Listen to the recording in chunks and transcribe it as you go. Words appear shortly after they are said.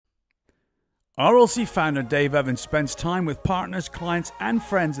RLC founder Dave Evans spends time with partners, clients, and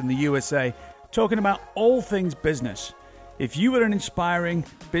friends in the USA talking about all things business. If you are an inspiring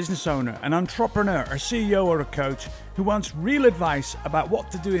business owner, an entrepreneur, a CEO, or a coach who wants real advice about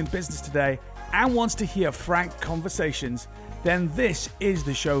what to do in business today and wants to hear frank conversations, then this is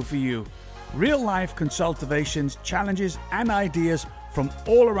the show for you. Real life consultations, challenges, and ideas from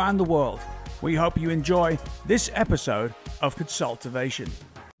all around the world. We hope you enjoy this episode of Consultivation.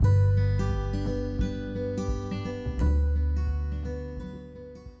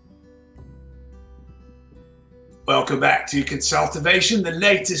 Welcome back to Consultivation, the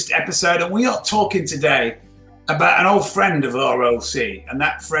latest episode, and we are talking today about an old friend of RLC, and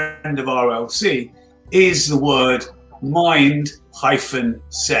that friend of RLC is the word mind-set.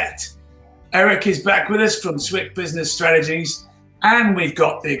 Eric is back with us from Swick Business Strategies, and we've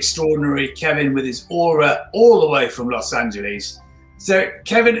got the extraordinary Kevin with his aura all the way from Los Angeles. So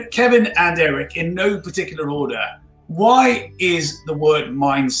Kevin and Eric, in no particular order, why is the word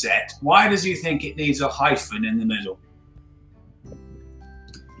mindset? Why does you think it needs a hyphen in the middle?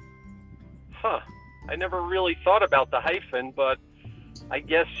 I never really thought about the hyphen, but I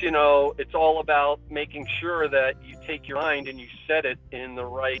guess, it's all about making sure that you take your mind and you set it in the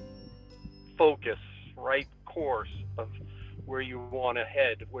right focus, right course of where you want to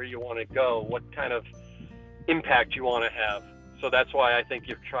head, where you want to go, what kind of impact you want to have. So that's why I think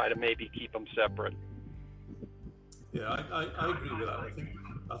you try to maybe keep them separate. Yeah, I agree with that.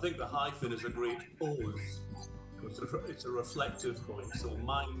 I think the hyphen is a great pause. It's a reflective point. So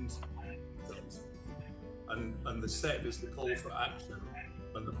mind, and the set is the call for action,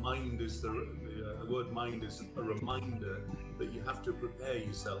 and the mind is the word mind is a reminder that you have to prepare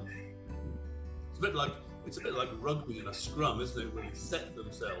yourself. It's a bit like rugby in a scrum, isn't it? Where they set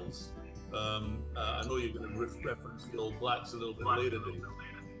themselves. I know you're going to reference the All Blacks a little bit later, Dave.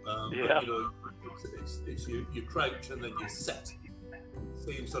 Yeah. But, it's you crouch and then you set.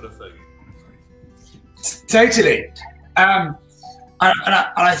 Same sort of thing. Totally. And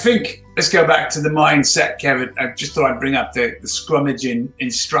I think, let's go back to the mindset, Kevin. I just thought I'd bring up the scrummaging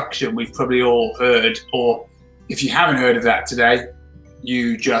instruction we've probably all heard, or if you haven't heard of that today,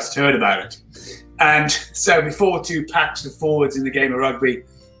 you just heard about it. And so before two packs of forwards in the game of rugby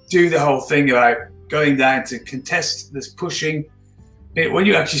do the whole thing about going down to contest this pushing, when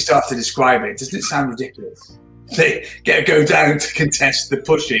you actually start to describe it, doesn't it sound ridiculous? They go down to contest the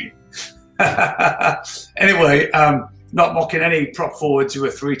pushing. Anyway, not mocking any prop forwards who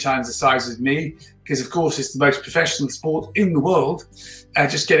are 3 times the size of me, because of course it's the most professional sport in the world.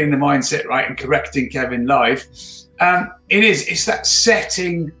 Just getting the mindset right and correcting Kevin live. It's that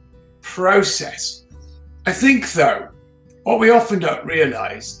setting process. I think though, what we often don't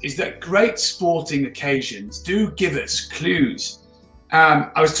realise is that great sporting occasions do give us clues.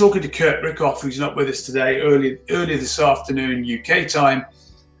 I was talking to Kurt Rickoff, who's not with us today, earlier this afternoon UK time,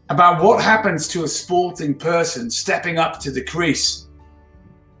 about what happens to a sporting person stepping up to the crease,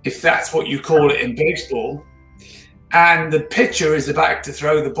 if that's what you call it in baseball, and the pitcher is about to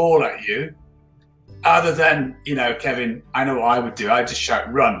throw the ball at you. Other than, Kevin, I know what I would do. I'd just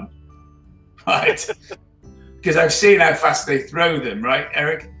shout, run, right? Because I've seen how fast they throw them, right,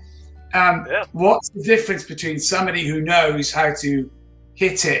 Eric? Yeah. What's the difference between somebody who knows how to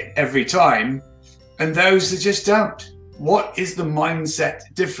hit it every time and those that just don't? What is the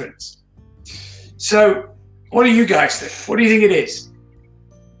mindset difference? So what do you guys think? What do you think it is?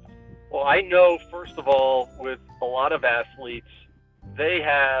 Well, I know, first of all, with a lot of athletes, they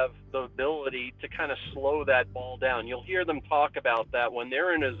have the ability to kind of slow that ball down. You'll hear them talk about that when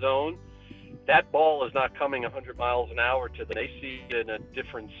they're in a zone. That ball is not coming 100 miles an hour to them. They see it in a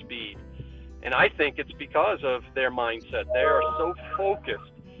different speed. And I think it's because of their mindset. They are so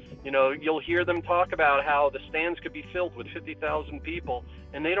focused. You'll hear them talk about how the stands could be filled with 50,000 people,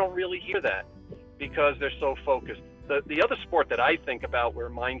 and they don't really hear that because they're so focused. The other sport that I think about where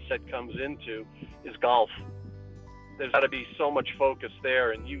mindset comes into is golf. There's got to be so much focus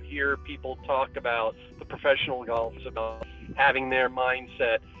there, and you hear people talk about the professional golfers about having their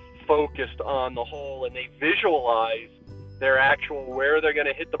mindset focused on the hole, and they visualize their actual where they're going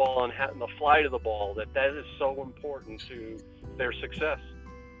to hit the ball and the flight of the ball. That is so important to their success.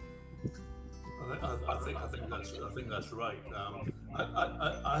 I think that's right.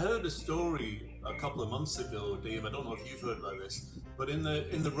 I heard a story a couple of months ago, Dave. I don't know if you've heard about this, but in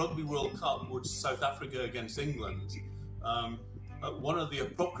the Rugby World Cup, which South Africa against England, one of the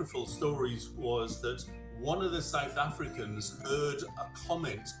apocryphal stories was that one of the South Africans heard a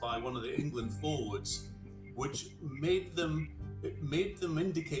comment by one of the England forwards, which made them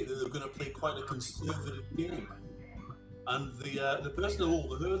indicate that they were going to play quite a conservative game. And the person who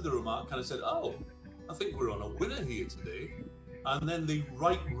overheard the remark kind of said, "Oh, I think we're on a winner here today." And then they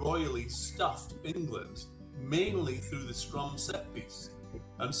right royally stuffed England, mainly through the scrum set piece.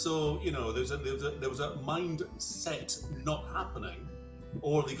 And so, you know, there was a mindset not happening,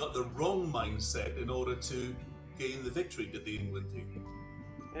 or they got the wrong mindset in order to gain the victory, did the England team.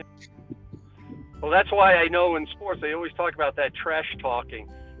 Well, that's why I know in sports they always talk about that trash talking.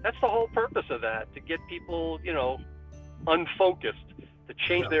 That's the whole purpose of that, to get people, you know, unfocused, to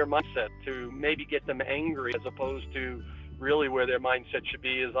change their mindset, to maybe get them angry, as opposed to really where their mindset should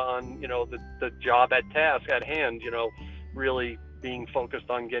be is on, you know, the job at task at hand, you know, really being focused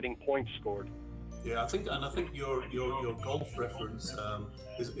on getting points scored. Yeah, I think your golf reference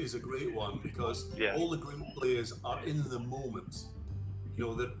is a great one, because all the great players are in the moment. You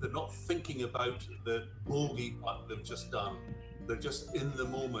know, they're not thinking about the bogey putt they've just done. They're just in the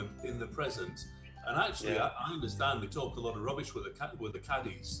moment, in the present. And actually, I understand they talk a lot of rubbish with the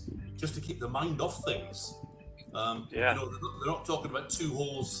caddies just to keep the mind off things. You know, they're not talking about 2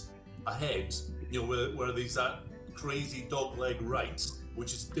 holes ahead. You know, where there's that crazy dogleg right,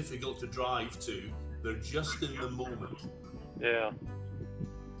 which is difficult to drive to. They're just in the moment. Yeah.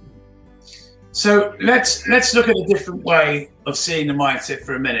 So let's look at a different way of seeing the mindset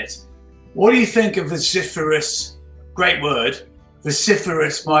for a minute. What do you think of vociferous, great word,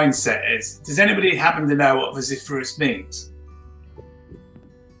 vociferous mindset is? Does anybody happen to know what vociferous means?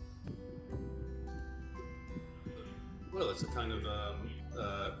 Well, it's a kind of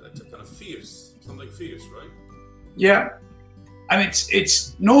fierce, something fierce, right? Yeah. I mean,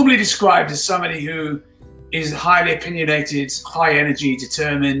 it's normally described as somebody who is highly opinionated, high energy,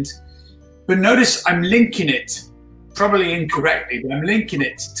 determined. But notice I'm linking it, probably incorrectly, but I'm linking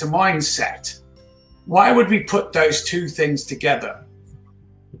it to mindset. Why would we put those two things together?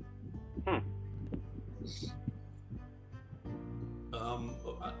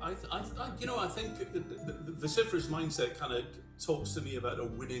 I think the vociferous mindset kind of talks to me about a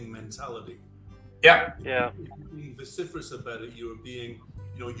winning mentality. Yeah. Yeah. If you're being vociferous about it, you're being,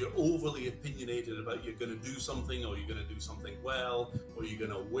 you know, you're overly opinionated about you're going to do something, or you're going to do something well, or you're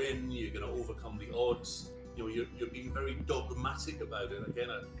going to win, you're going to overcome the odds. You know, you're being very dogmatic about it. Again,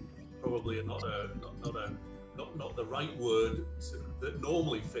 probably not the right word that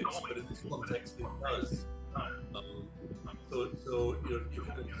normally fits, but in this context it does. So you're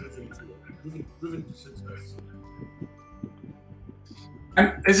kind of driven to success.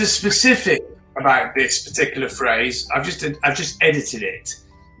 And there's a specific about this particular phrase. I've just edited it.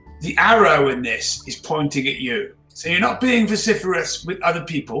 The arrow in this is pointing at you. So you're not being vociferous with other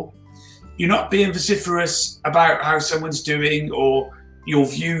people. You're not being vociferous about how someone's doing or your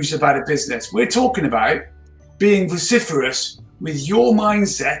views about a business. We're talking about being vociferous with your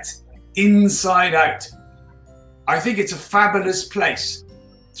mindset inside out. I think it's a fabulous place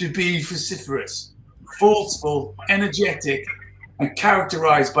to be vociferous, forceful, energetic, and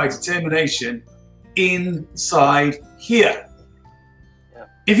characterized by determination inside here. Yeah.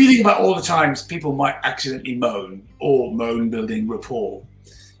 If you think about all the times people might accidentally moan, or moan building rapport,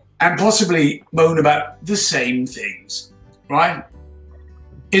 and possibly moan about the same things, right?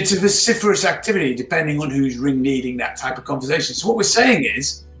 It's a vociferous activity depending on who's ringleading that type of conversation. So what we're saying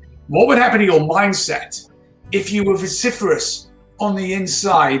is, what would happen to your mindset if you were vociferous on the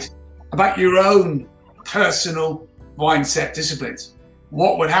inside about your own personal mindset disciplines?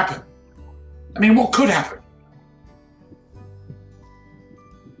 What would happen? I mean, what could happen?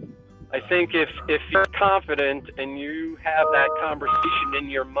 I think if you're confident and you have that conversation in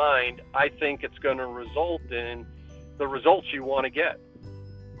your mind, I think it's going to result in the results you want to get.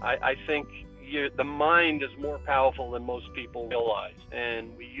 I think the mind is more powerful than most people realize,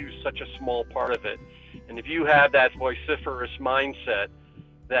 and we use such a small part of it. And if you have that vociferous mindset,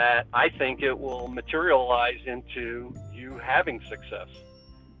 that I think it will materialize into you having success.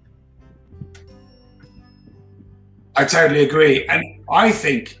 I totally agree. And I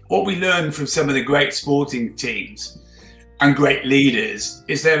think what we learn from some of the great sporting teams and great leaders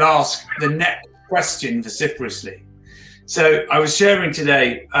is they'll ask the next question vociferously. So I was sharing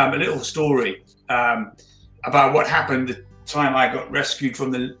today a little story about what happened the time I got rescued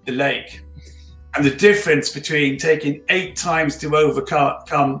from the lake, and the difference between taking 8 times to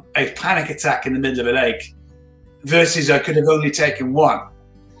overcome a panic attack in the middle of a lake versus I could have only taken 1.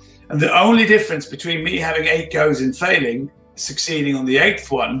 And the only difference between me having 8 goes and failing, succeeding on the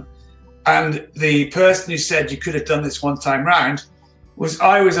 8th one, and the person who said you could have done this one time round, was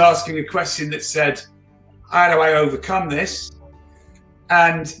I was asking a question that said, how do I overcome this?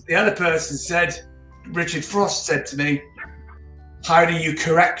 And the other person said, Richard Frost said to me, how do you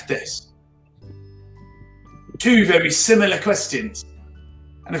correct this? two very similar questions.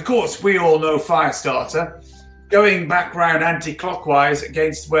 And of course, we all know Firestarter. Going back round anti-clockwise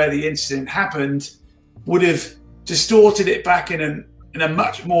against where the incident happened would have distorted it back in a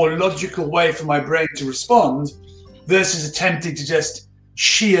much more logical way for my brain to respond versus attempting to just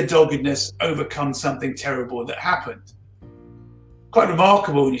sheer doggedness overcome something terrible that happened. Quite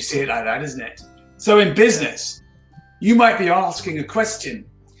remarkable when you see it like that, isn't it? So in business, you might be asking a question.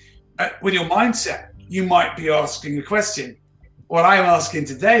 With your mindset, you might be asking a question. What I'm asking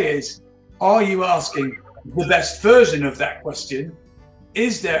today is, are you asking the best version of that question?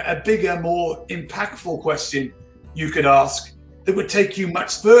 Is there a bigger, more impactful question you could ask that would take you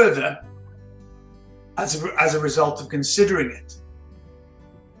much further as a result of considering it?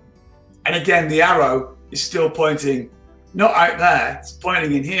 And again, the arrow is still pointing not out there, it's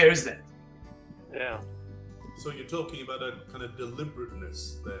pointing in here, isn't it? Yeah. So you're talking about a kind of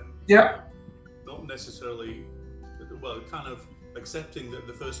deliberateness then? Yeah. Not necessarily, well, kind of accepting that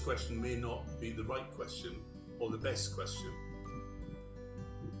the first question may not be the right question or the best question.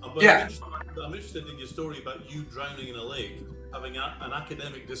 But Yeah. I'm interested in your story about you drowning in a lake, having an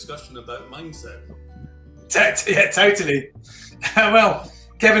academic discussion about mindset. Yeah, totally. Well,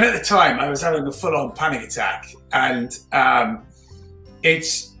 Kevin, at the time, I was having a full-on panic attack, and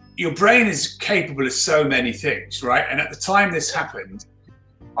your brain is capable of so many things, right? And at the time this happened,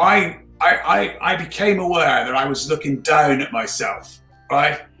 I became aware that I was looking down at myself,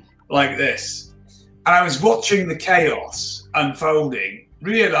 right, like this, and I was watching the chaos unfolding,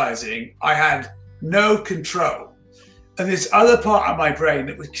 realizing I had no control. And this other part of my brain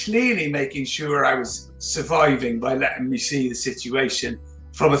that was clearly making sure I was surviving by letting me see the situation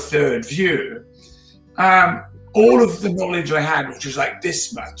from a third view. All of the knowledge I had, which was like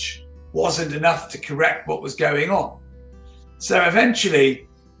this much, wasn't enough to correct what was going on. So eventually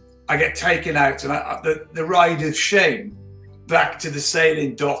I get taken out and the ride of shame back to the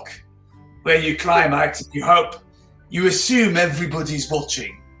sailing dock, where you climb out and you assume everybody's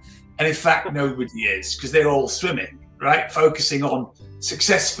watching. And in fact, nobody is, because they're all swimming, right? Focusing on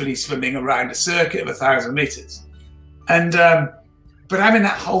successfully swimming around a circuit of 1,000 meters. And, but having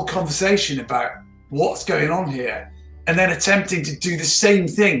that whole conversation about what's going on here, and then attempting to do the same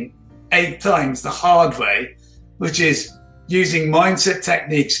thing 8 times the hard way, which is using mindset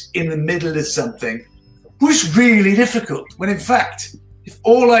techniques in the middle of something, was really difficult. When in fact, if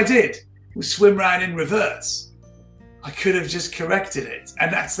all I did was swim around in reverse, I could have just corrected it.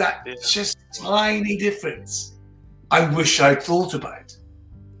 And that's just tiny difference I wish I'd thought about.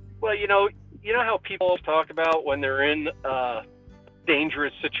 Well, you know how people talk about when they're in a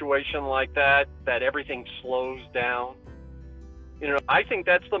dangerous situation like that everything slows down? I think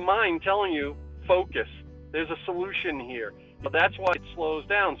that's the mind telling you, focus. There's a solution here. But that's why it slows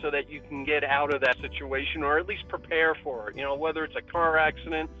down, so that you can get out of that situation, or at least prepare for it. Whether it's a car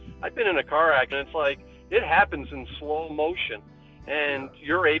accident. I've been in a car accident. It's like it happens in slow motion, and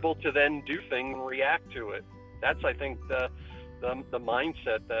you're able to then do things and react to it. That's, I think, the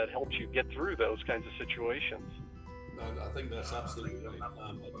mindset that helps you get through those kinds of situations. I think that's absolutely right.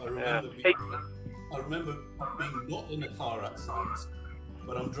 I remember being not in a car accident,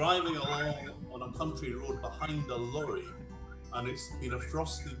 but I'm driving along on a country road behind a lorry, and it's been a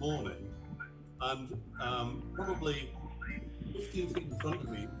frosty morning, and probably 15 feet in front of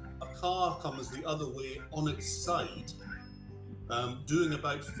me, a car comes the other way on its side, doing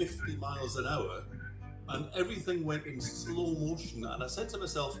about 50 miles an hour, and everything went in slow motion. And I said to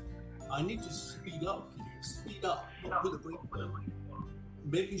myself, I need to speed up, not put the brake down,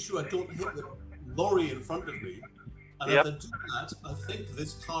 making sure I don't hit the lorry in front of me. And if I do that, I think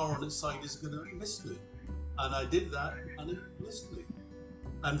this car on its side is going to miss me. And I did that, and it missed me.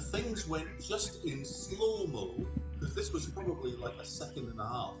 And things went just in slow-mo, because this was probably like a second and a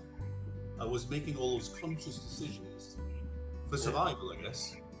half. I was making all those conscious decisions for survival, I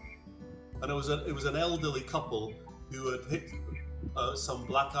guess. And it was an elderly couple who had hit some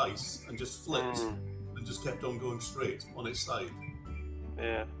black ice and just flipped and just kept on going straight on its side.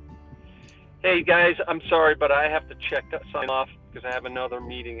 Yeah. Hey guys, I'm sorry, but I have to sign off because I have another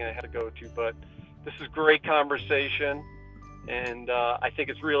meeting I have to go to. But this is great conversation, and I think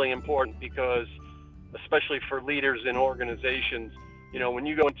it's really important because, especially for leaders in organizations, when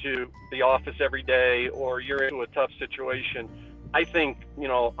you go into the office every day or you're into a tough situation, I think,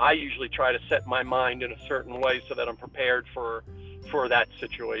 I usually try to set my mind in a certain way so that I'm prepared for that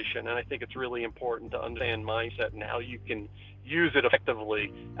situation. And I think it's really important to understand mindset and how you can use it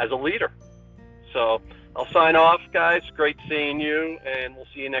effectively as a leader. So I'll sign off, guys. Great seeing you, and we'll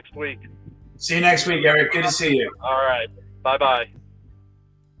see you next week. See you next week, Eric. Good to see you. All right. Bye-bye.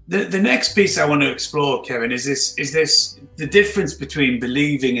 The next piece I want to explore, Kevin, is this the difference between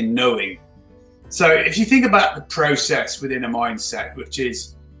believing and knowing. So if you think about the process within a mindset, which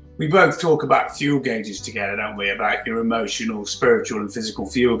is, we both talk about fuel gauges together, don't we? About your emotional, spiritual, and physical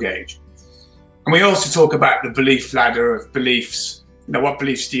fuel gauge. And we also talk about the belief ladder of beliefs. You know, what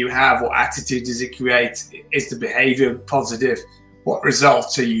beliefs do you have? What attitude does it create? Is the behavior positive? What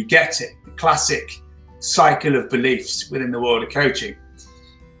results are you getting? The classic cycle of beliefs within the world of coaching.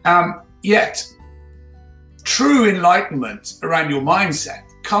 Yet, true enlightenment around your mindset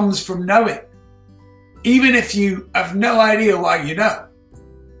comes from knowing. Even if you have no idea why you know.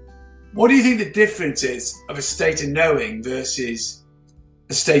 What do you think the difference is of a state of knowing versus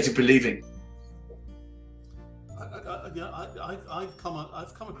a state of believing? I've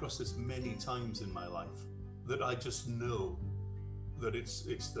come across this many times in my life, that I just know that it's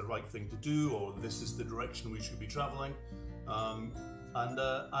the right thing to do, or this is the direction we should be traveling,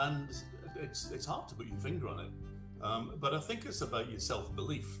 and it's hard to put your finger on it. But I think it's about your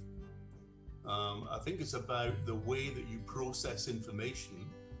self-belief. I think it's about the way that you process information,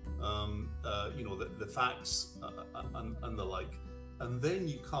 you know, the facts and the like, and then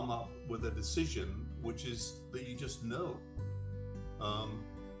you come up with a decision which is that you just know.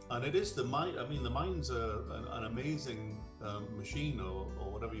 And it is the mind. I mean, the mind's an amazing machine, or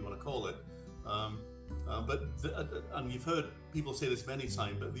whatever you want to call it. And you've heard people say this many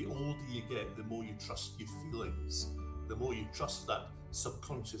times, but the older you get, the more you trust your feelings, the more you trust that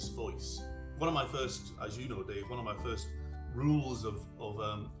subconscious voice. One of my first, as you know, Dave, one of my first rules of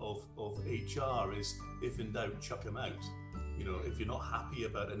HR is, if in doubt, chuck them out. You know, if you're not happy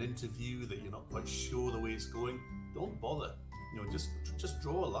about an interview, that you're not quite sure the way it's going, don't bother. You know, just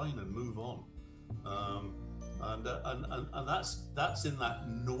draw a line and move on. And that's in that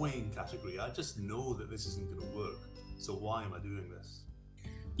knowing category. I just know that this isn't going to work. So why am I doing this?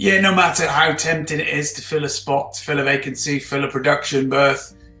 Yeah, no matter how tempting it is to fill a spot, fill a vacancy, fill a production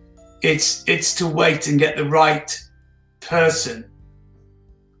berth, it's to wait and get the right person.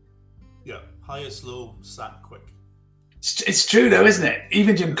 Yeah, hire slow, sack quick. It's true though, isn't it?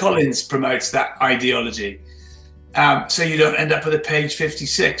 Even Jim Collins promotes that ideology. So you don't end up with a page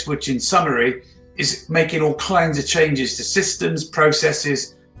 56, which in summary is making all kinds of changes to systems,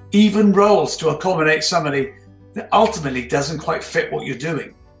 processes, even roles to accommodate somebody that ultimately doesn't quite fit what you're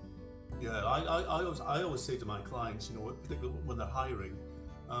doing. Yeah, I always say to my clients, you know, particularly when they're hiring,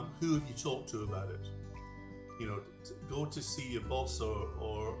 who have you talked to about it? You know, go to see your boss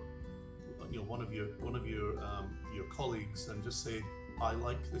or you know, one of your colleagues, and just say, I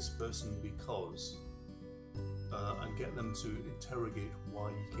like this person because, and get them to interrogate why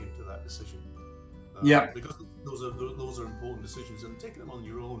you came to that decision. Yeah, because those are important decisions, and taking them on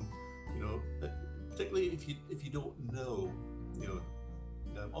your own, you know, particularly if you don't know, you know,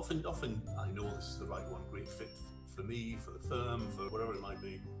 often I know this is the right one, great fit for me, for the firm, for whatever it might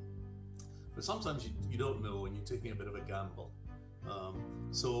be. But sometimes you don't know, and you're taking a bit of a gamble.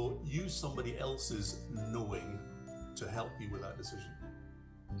 So use somebody else's knowing to help you with that decision.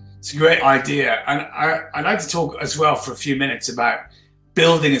 It's a great idea. And I'd like to talk as well for a few minutes about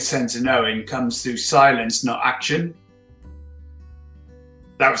building a sense of knowing comes through silence, not action.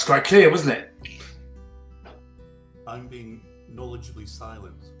 That was quite clear, wasn't it? I'm being knowledgeably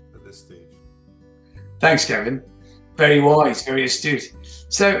silent at this stage. Thanks, Kevin. Very wise, very astute.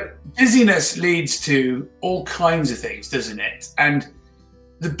 So busyness leads to all kinds of things, doesn't it? And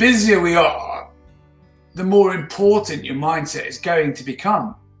the busier we are, the more important your mindset is going to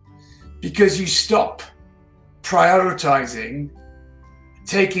become, because you stop prioritizing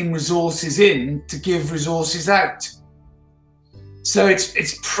taking resources in to give resources out. So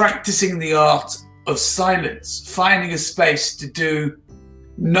it's practicing the art of silence, finding a space to do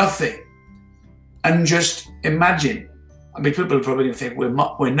nothing and just imagine. I mean, people are probably going to think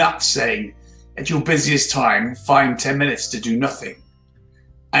we're nuts saying at your busiest time, find 10 minutes to do nothing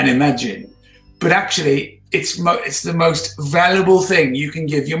and imagine. But actually, it's the most valuable thing you can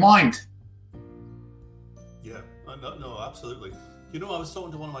give your mind. Yeah, no, absolutely. You know, I was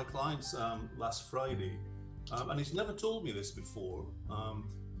talking to one of my clients last Friday, and he's never told me this before,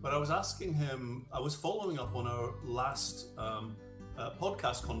 but I was asking him, I was following up on our last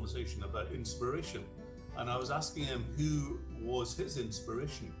podcast conversation about inspiration. And I was asking him who was his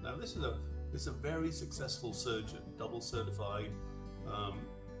inspiration. Now, this is a very successful surgeon, double certified,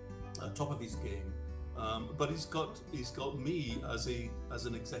 top of his game. But he's got me as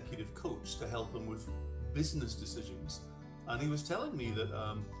an executive coach to help him with business decisions. And he was telling me that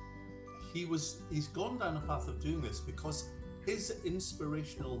he's gone down a path of doing this because his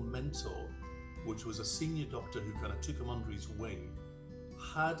inspirational mentor, which was a senior doctor who kind of took him under his wing,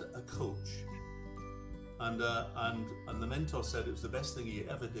 had a coach, and the mentor said it was the best thing he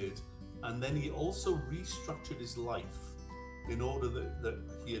ever did. And then he also restructured his life in order that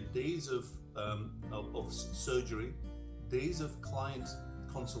he had days of surgery, days of client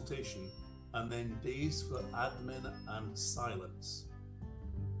consultation, and then days for admin and silence.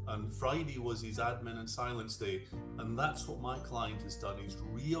 And Friday was his admin and silence day. And that's what my client has done. He's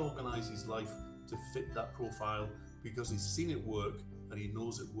reorganized his life to fit that profile because he's seen it work and he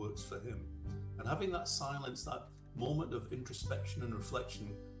knows it works for him. And having that silence, that moment of introspection and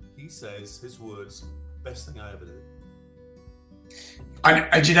reflection, he says, his words, best thing I ever did.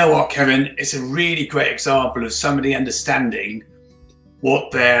 And you know what, Kevin? It's a really great example of somebody understanding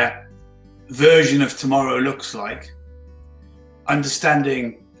what their version of tomorrow looks like,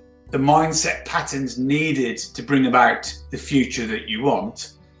 understanding the mindset patterns needed to bring about the future that you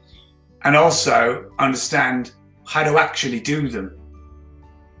want, and also understand how to actually do them.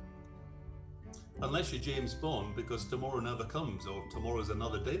 Unless you're James Bond, because tomorrow never comes, or tomorrow's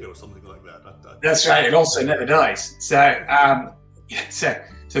another day, or something like that. That's right. It also never dies. So,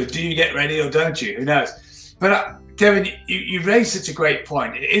 so do you get ready or don't you? Who knows? But Kevin, you raised such a great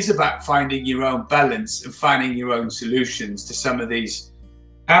point. It is about finding your own balance and finding your own solutions to some of these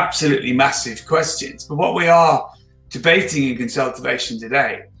absolutely massive questions. But what we are debating in Consultivation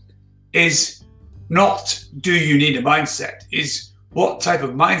today is not do you need a mindset, is what type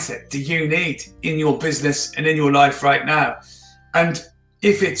of mindset do you need in your business and in your life right now? And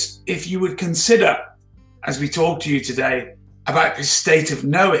if you would consider, as we talk to you today, about this state of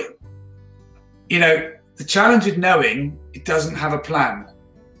knowing, you know, the challenge with knowing, it doesn't have a plan,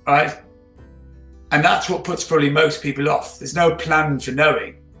 right? And that's what puts probably most people off. There's no plan for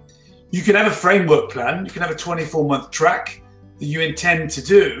knowing. You can have a framework plan, you can have a 24-month track that you intend to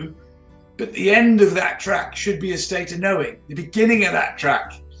do, but the end of that track should be a state of knowing. The beginning of that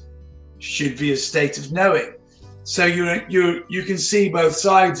track should be a state of knowing. So you can see both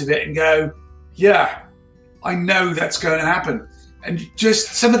sides of it and go, yeah, I know that's going to happen. And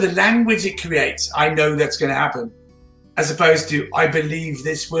just some of the language it creates, I know that's going to happen, as opposed to I believe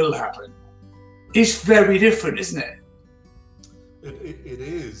this will happen. It's very different, isn't it? It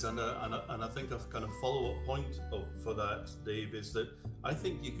is, and I think a kind of follow-up point for that, Dave, is that I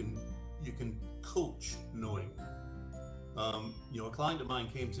think you can coach knowing. You know, a client of mine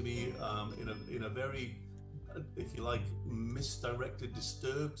came to me in a very, if you like, misdirected,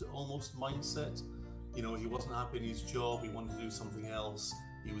 disturbed almost mindset. You know, he wasn't happy in his job. He wanted to do something else.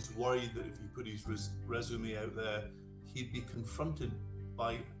 He was worried that if he put his resume out there, he'd be confronted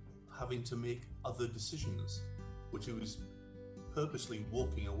by having to make other decisions, which he was purposely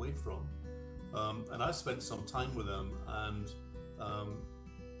walking away from. And I spent some time with him, and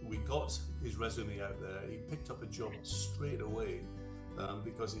we got his resume out there. He picked up a job straight away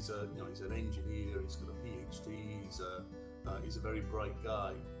because he's an engineer. He's got a PhD. He's a very bright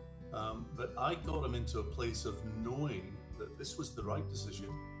guy. But I got him into a place of knowing that this was the right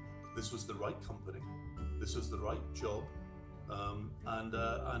decision, this was the right company, this was the right job, and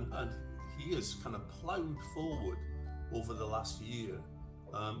he has kind of ploughed forward over the last year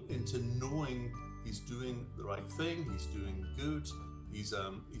into knowing he's doing the right thing, he's doing good, he's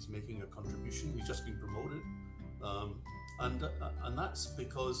making a contribution, he's just been promoted, and that's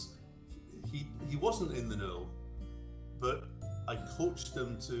because he wasn't in the know, but I coached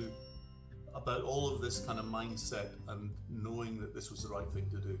him about all of this kind of mindset and knowing that this was the right thing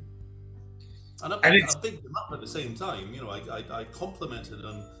to do. And I picked him up at the same time. You know, I complimented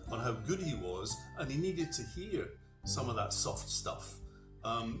him on how good he was, and he needed to hear some of that soft stuff.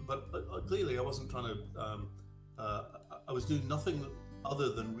 But clearly, I wasn't trying to. I was doing nothing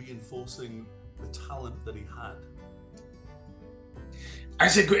other than reinforcing the talent that he had.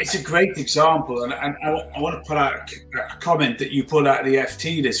 It's a great example, and I want to put out a comment that you pulled out of the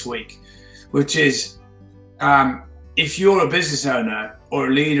FT this week, which is if you're a business owner or a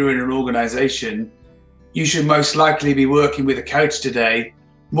leader in an organization, you should most likely be working with a coach today,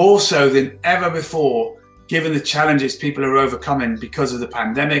 more so than ever before, given the challenges people are overcoming because of the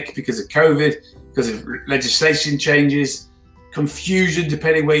pandemic, because of COVID, because of legislation changes, confusion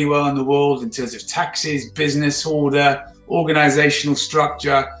depending where you are in the world in terms of taxes, business order, organizational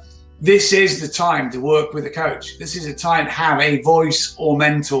structure. This is the time to work with a coach. This is a time to have a voice or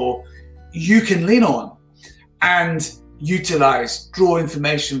mentor you can lean on and utilize, draw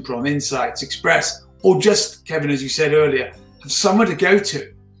information from, insights, express, or just, Kevin, as you said earlier, have someone to go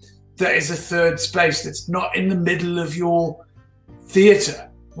to that is a third space that's not in the middle of your theater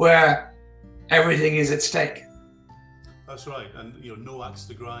where everything is at stake. That's right, and no axe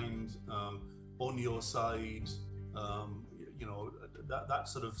to grind, on your side. that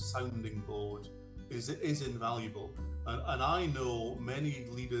sort of sounding board is invaluable. And I know many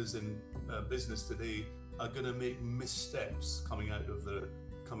leaders in business today are going to make missteps coming out of the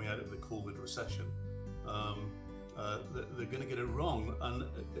COVID recession. They're going to get it wrong, and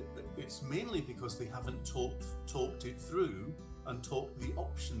it's mainly because they haven't talked it through and talked the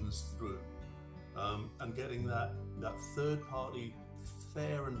options through, and getting that third party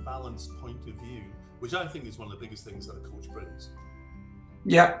fair and balanced point of view, which I think is one of the biggest things that a coach brings.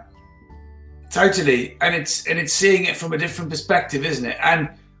 Yeah, totally. And it's seeing it from a different perspective, isn't it? And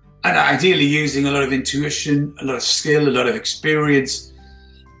ideally using a lot of intuition, a lot of skill, a lot of experience.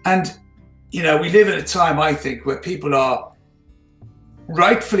 And, you know, we live at a time, I think, where people are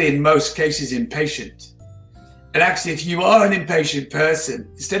rightfully, in most cases, impatient. And actually, if you are an impatient person,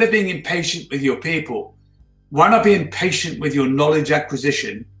 instead of being impatient with your people, why not be impatient with your knowledge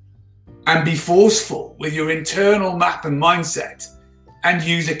acquisition and be forceful with your internal map and mindset, and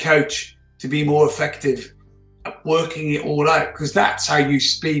use a coach to be more effective at working it all out? Because that's how you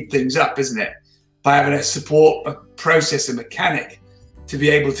speed things up, isn't it? By having a support, a process, a mechanic to be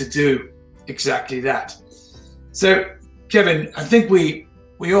able to do exactly that. So, Kevin, I think we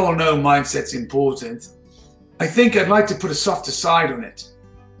all know mindset's important. I think I'd like to put a softer side on it.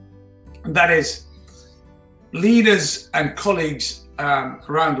 And that is, leaders and colleagues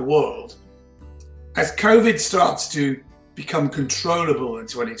around the world, as COVID starts to become controllable in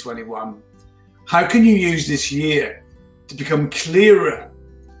 2021, how can you use this year to become clearer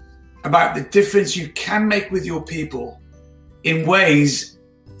about the difference you can make with your people in ways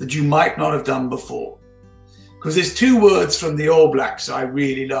that you might not have done before? Because there's two words from the All Blacks I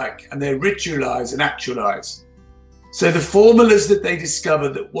really like, and they're ritualize and actualize. So the formulas that they discover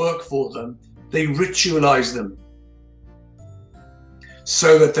that work for them, they ritualize them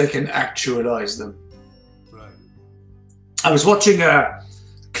so that they can actualize them. Right. I was watching a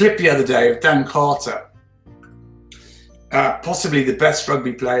clip the other day of Dan Carter, possibly the best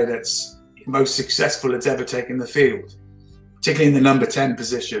rugby player that's most successful that's ever taken the field, particularly in the number 10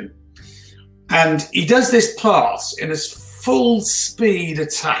 position. And he does this pass in a full speed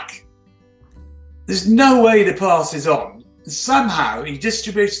attack. There's no way the pass is on. Somehow he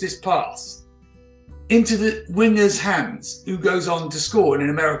distributes this pass into the winger's hands, who goes on to score. And in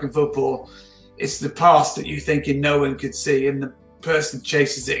American football, it's the pass that you thinking no one could see, and the person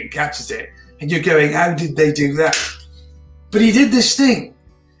chases it and catches it. And you're going, how did they do that? But he did this thing.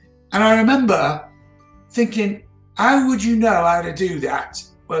 And I remember thinking, how would you know how to do that?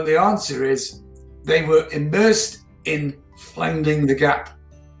 Well, the answer is they were immersed in finding the gap.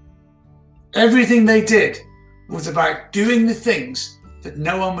 Everything they did was about doing the things that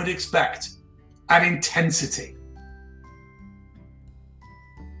no one would expect at intensity.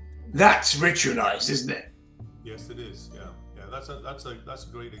 That's ritualized, isn't it? Yes, it is. Yeah. That's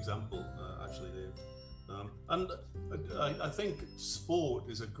a great example, actually, Dave. And I think sport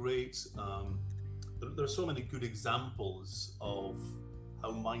is a great. There are so many good examples of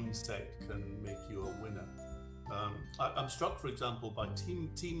how mindset can make you a winner. I'm struck, for example, by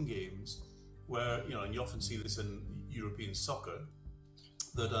team games where, you know, and you often see this in European soccer,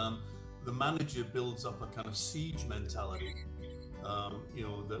 that the manager builds up a kind of siege mentality, you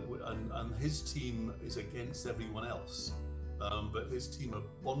know, and his team is against everyone else, but his team are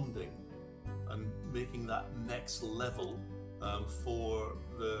bonding and making that next level for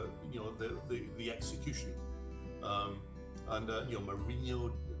the execution. And you know,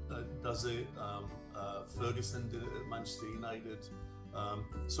 Mourinho does it. Ferguson did it at Manchester United.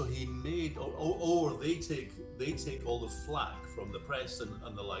 So he made, or they take all the flack from the press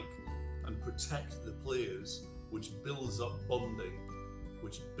and the like, and protect the players, which builds up bonding,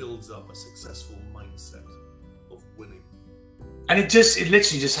 which builds up a successful mindset of winning. And it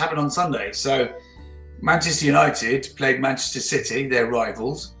literally just happened on Sunday. So Manchester United played Manchester City, their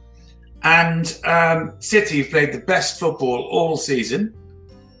rivals, and City played the best football all season,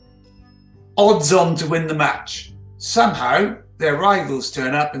 odds on to win the match. Somehow their rivals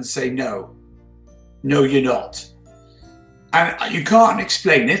turn up and say, no, you're not. And you can't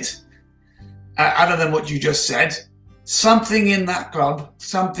explain it other than what you just said. Something in that club,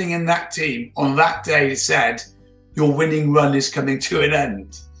 something in that team on that day said, your winning run is coming to an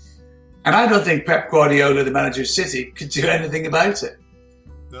end. And I don't think Pep Guardiola, the manager of City, could do anything about it.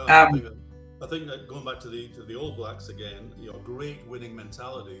 No, I think that going back to the All Blacks again, you know, great winning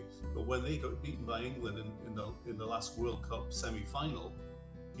mentality. But when they got beaten by England in the last World Cup semi-final,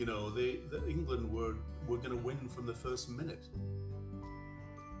 you know, England were going to win from the first minute.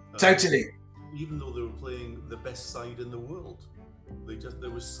 Totally. Even though they were playing the best side in the world, there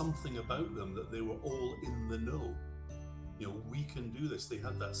was something about them that they were all in the know. we can do this. They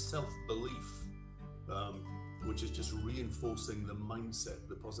had that self-belief, which is just reinforcing the mindset,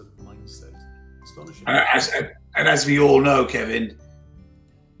 the positive mindset. Astonishing. And as we all know, Kevin,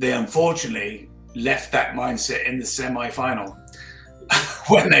 they unfortunately left that mindset in the semi-final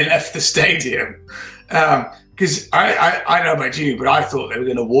when they left the stadium. Because I know about you, but I thought they were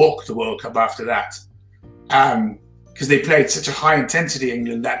going to walk the World Cup after that. Because they played such a high intensity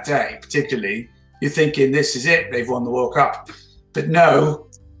England that day, particularly. You're thinking, this is it, they've won the World Cup. But no.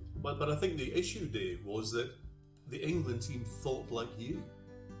 But I think the issue, Dave, was that the England team thought like you,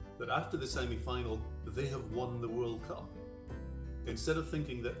 that after the semi-final, they have won the World Cup. Instead of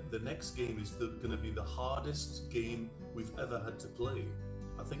thinking that the next game is going to be the hardest game we've ever had to play,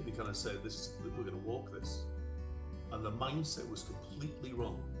 I think they kind of said, we're going to walk this. And the mindset was completely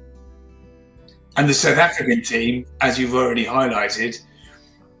wrong. And the South African team, as you've already highlighted,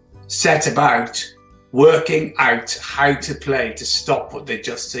 set about working out how to play to stop what they'd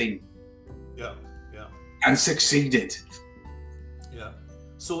just seen. Yeah. And succeeded. Yeah.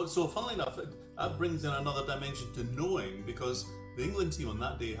 So funnily enough, that brings in another dimension to knowing, because the England team on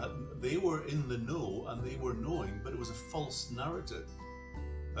that day, they were in the know and they were knowing, but it was a false narrative.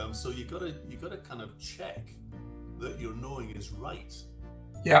 So you gotta kind of check that your knowing is right.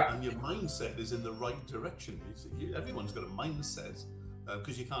 Yeah. And your mindset is in the right direction. Everyone's got a mindset,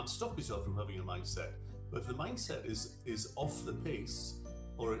 because you can't stop yourself from having a mindset. But if the mindset is off the pace,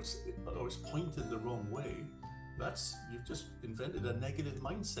 or it's pointed the wrong way, you've just invented a negative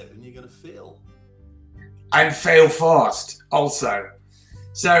mindset, and you're going to fail. And fail fast, also.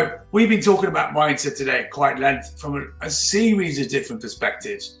 So we've been talking about mindset today quite length from a series of different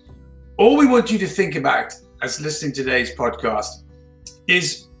perspectives. All we want you to think about as listening to today's podcast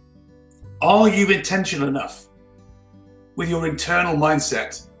is, are you intentional enough with your internal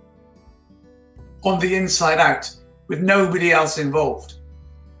mindset on the inside out with nobody else involved?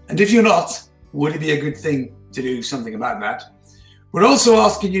 And if you're not, would it be a good thing to do something about that? We're also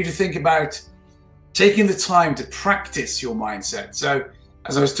asking you to think about taking the time to practice your mindset. So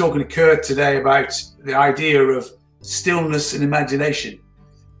as I was talking to Kurt today about the idea of stillness and imagination,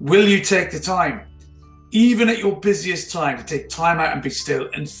 will you take the time, even at your busiest time, to take time out and be still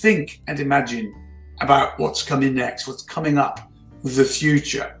and think and imagine about what's coming next, what's coming up, the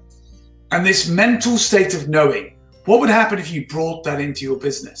future? And this mental state of knowing, what would happen if you brought that into your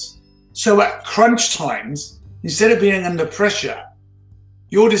business? So at crunch times, instead of being under pressure,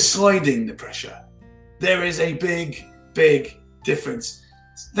 you're deciding the pressure. There is a big, big difference.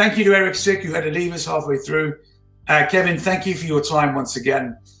 Thank you to Eric Sick, who had to leave us halfway through. Kevin, thank you for your time once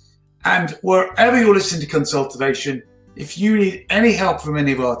again. And wherever you're listening to Consultivation, if you need any help from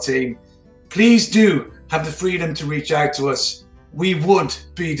any of our team, please do have the freedom to reach out to us. We would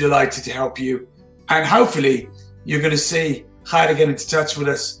be delighted to help you. And hopefully you're going to see how to get into touch with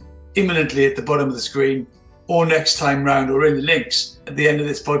us imminently at the bottom of the screen, or next time round, or in the links at the end of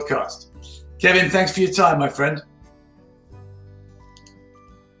this podcast. Kevin, thanks for your time, my friend.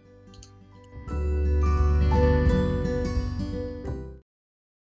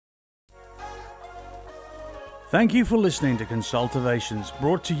 Thank you for listening to Consultivations,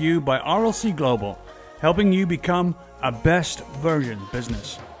 brought to you by RLC Global, helping you become a best version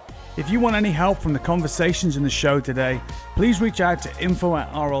business. If you want any help from the conversations in the show today, please reach out to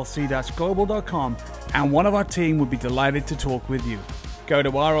info@rlc-global.com and one of our team would be delighted to talk with you. Go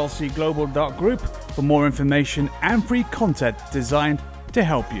to rlcglobal.group for more information and free content designed to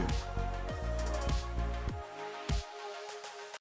help you.